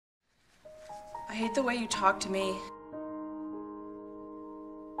I hate the way you talk to me.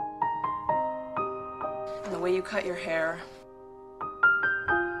 And the way you cut your hair.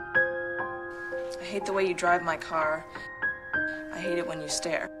 I hate the way you drive my car. I hate it when you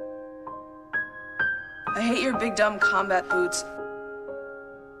stare. I hate your big dumb combat boots.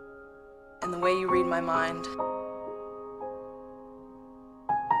 And the way you read my mind.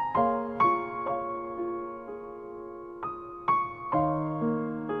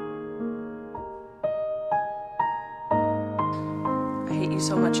 I hate you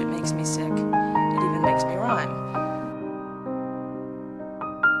so much it makes me sick. It even makes me rhyme.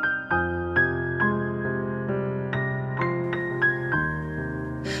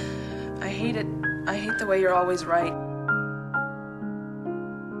 I hate it. I hate the way you're always right.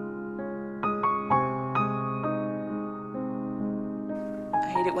 I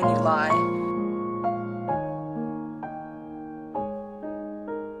hate it when you lie.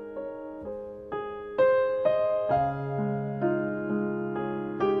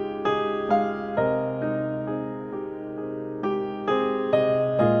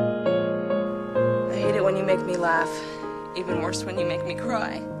 I hate it when you make me laugh. Even worse when you make me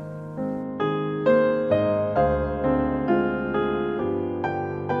cry.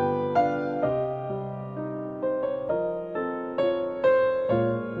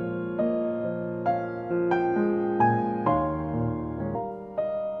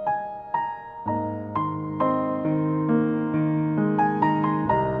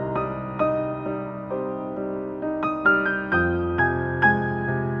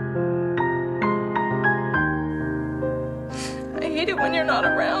 I hate it when you're not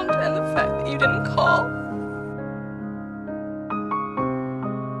around and the fact that you didn't call.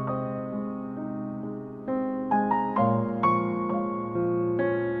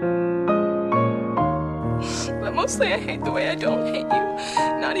 But mostly I hate the way I don't hate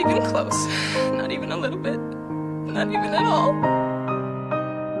you. Not even close. Not even a little bit. Not even at all.